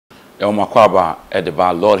Makwaba at the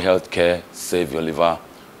Bar Lord Healthcare Save Your Liver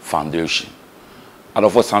Foundation. And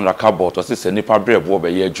of Sandra Cabot, or sister Nipa Breb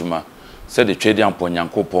Wobe Juma, said the trading upon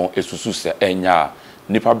Yankopon, a susu enya,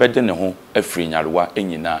 Nipa Bedden home, a free Yarwa,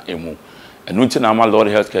 Enina, Emu. And Nuntinama Lord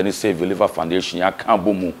Healthcare Save Your Liver Foundation,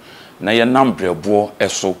 Yakambumu, Naya Nambre Bo,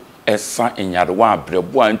 Eso, Esa, and Yarwa,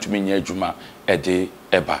 Brebo, and to me Juma, a day,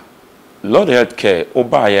 Eba. Lord Healthcare,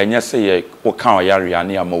 Obaya, and Yasay, Okawa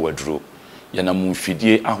Yariani, a Moedru. Yana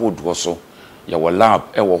mumfidie ahodoɔ so ya wɔ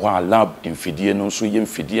lab ɛwɔ hɔ a lab mfidie no so yɛ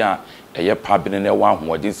mfidie a ɛyɛ pabene na ɛwɔ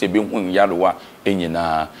ahoɔden sɛ behu yarewa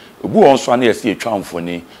enyina obu wɔ so na yɛsɛ etwa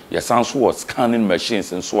mfoni yɛsan so wɔ scanning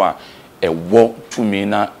machines nso a ɛwɔ tumi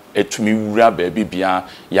na etumi wura baabi bia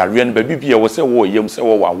yare no baabi bia wɔ sɛ wɔ yam sɛ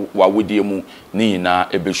wɔ wawodie mu ne nyina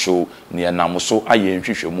ebehwo ne ɛnam so ayɛ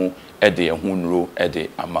nhwehwɛmu ɛde ɛho nuro ɛde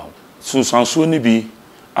ama so sanso ne bi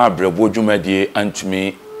abrɛbɔ dwumadie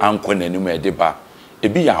antumi anko nanim edeba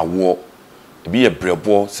ebi ya wo ebi ye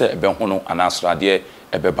brebo se ebe ho no anasrade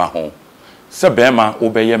ebeba ho se bema wo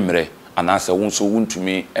beye mre anase wo nso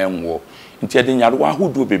wuntumi enwo nti ede nyare wa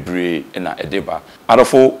hodo bebre na edeba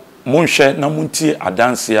arofo monhwe na muntie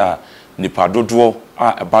adanse a nipa dodo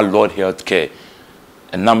a eba Lord Healthcare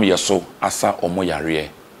enam yeso asa omo yare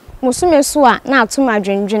musume so a na atoma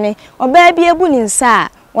dwendwene oba bi ebu ni nsa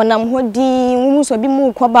wonam hodi wu so bi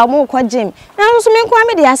mu koba mu kogem na nso me kwa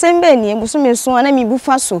me de asembe ni musume so na me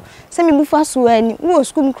bufa so se me bufa so ani wo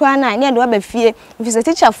school kra na ne de wa ba fie mfise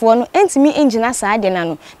teacher fo no entimi engineer sa ade na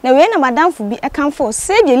no na we na madamfo bi ekanfo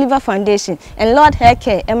Seer Gyan Liver Foundation and Lord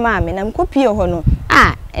Healthcare ema me na mkopie ho no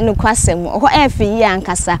eno kwasem ho efe yi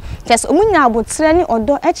ankasa tes omunya abotre ni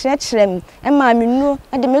odo ekyerem ema me nuo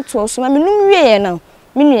de meto so ma me num wie na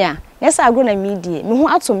minua yes agro na media me ho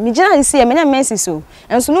atom me gina nsi me na mensi so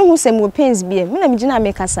enso no hu sem wo pains bia me na me gina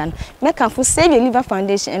me kasa no me kan fo Seer Gyan Liver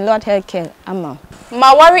Foundation and Lord Healthcare ama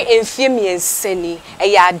ma worry enfie me ensani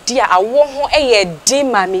eya ade a awo ho eye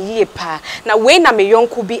din ma me yie pa na we na me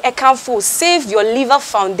yonko bi e kan fo Save Your Liver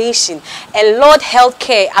Foundation and Lord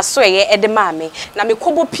Healthcare aso eye edema me na me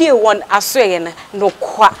kobo pie won aso eye no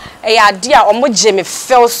kwa eya ade a omo je me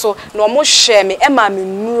fel so na omo hwe me e ma me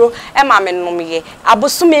nuro e ma me nomye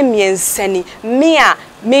abosume miensani me a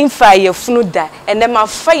memfa yefunu da ene ma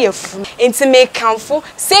fa yefunu enti me kanfo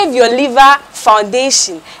Save Your Liver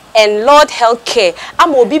Foundation and Lord Healthcare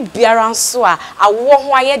am obi biara nso a awo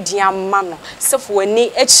ho aye dia ma no sefo ani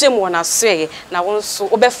echem wona so ye na won so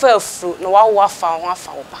obefa afuru na wawo afa ho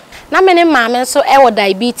afa wo ba na mene maame so ewo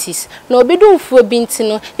diabetes na obi dumfuo bi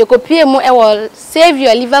ntino yekopie mu ewo Save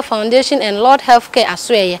Your Liver Foundation and Lord Healthcare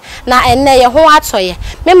asoye na enne ye ho atoye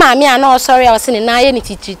me maame a na osori a ose ne na ye ne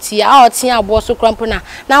titriti a otia abo so krampo na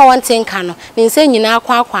wontenka no ne nse nyina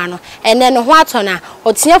akwa no enne ne ho ato na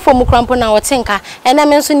otia fom krampo na wotenka enne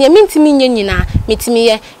me nso ne mintimi nyina mitimi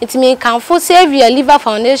ye itimi kanfo Save Your Liver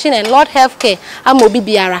Foundation and Lord Healthcare amobi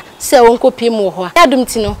biara se wonkopie mu ho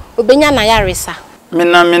adumti no obenya na yaresa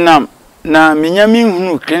Minam na minyami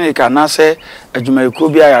hunu clinic anase adwumayeko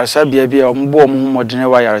bi ayaresa bia ombo omhodene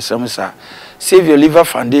wa yaresam sa Save Your Liver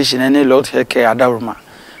Foundation and Lord Healthcare adawroma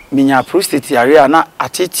minya prostate area na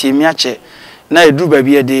atete mi ache na edu ba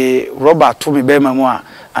bia de rubber to me be mamu a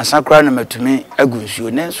ansakra na matumi agunsuo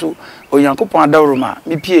nenso onyankopon adawroma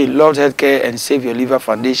mi pie Lord Healthcare and Save Your Liver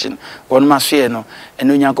Foundation won maso no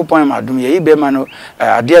eno onyankopon madum ye be ma no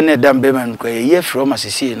ade na edam be ma no ye fro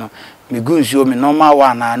masese no me gunsuo me normal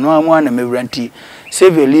one na no amu na mewranti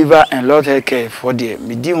Save Your Liver and Lord Healthcare for the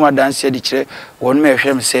me di ho dance de kire won me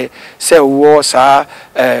hwem se wo sa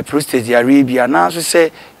prostate arabia na so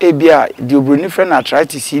se ebia di obroni friend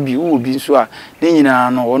arthritis bi wo bi so a de nyina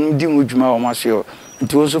no won di ho dwuma wo maso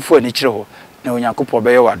nti wo so fo ani kire ho na onyankopɔ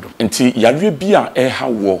bɛyɛ wado nti yare bi a ɛha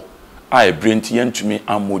wo a ebrenti yantumi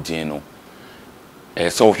amodin no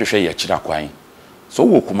sɛ wo hwehwɛ yɛ kira kwan so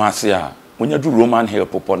wo kumase a wonya du Roman Hill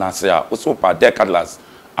popo na se a wo so pa decadlas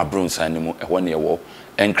abronsan mu ɛhɔ ne ɛwɔ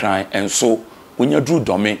enkran enso wonya du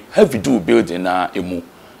dome heavy do building na emu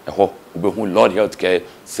ɛhɔ obehu Lord Healthcare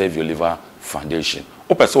Save Your Liver Foundation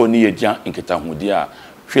opese oni yedia nketa hudi a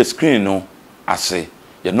hwe screen no ase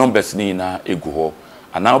ye numbers ni na egu hɔ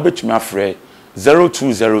ana obetumi afrɛ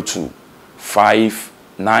 0202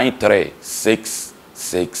 593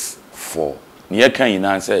 664 niye kan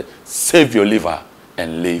ina say save your liver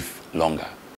and live longer.